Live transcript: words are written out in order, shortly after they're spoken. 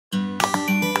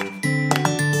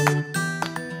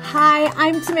Hi,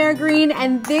 I'm Tamara Green,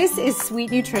 and this is Sweet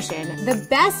Nutrition, the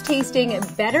best tasting,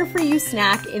 better for you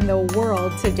snack in the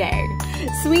world today.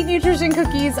 Sweet Nutrition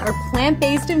cookies are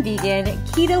plant-based and vegan,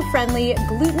 keto-friendly,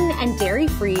 gluten and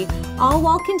dairy-free, all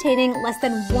while containing less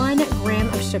than 1 gram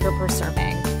of sugar per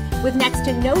serving. With next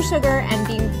to no sugar and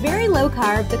being very low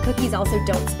carb, the cookies also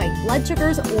don't spike blood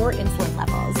sugars or insulin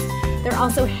levels. They're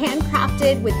also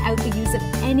handcrafted without the use of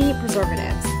any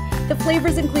preservatives. The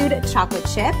flavors include chocolate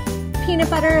chip, peanut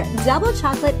butter, double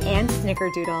chocolate, and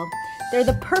snickerdoodle. They're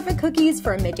the perfect cookies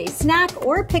for a midday snack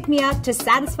or pick-me-up to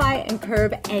satisfy and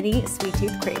curb any sweet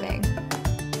tooth craving.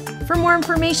 For more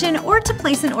information or to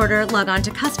place an order, log on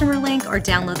to Customer Link or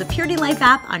download the Purity Life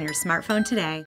app on your smartphone today.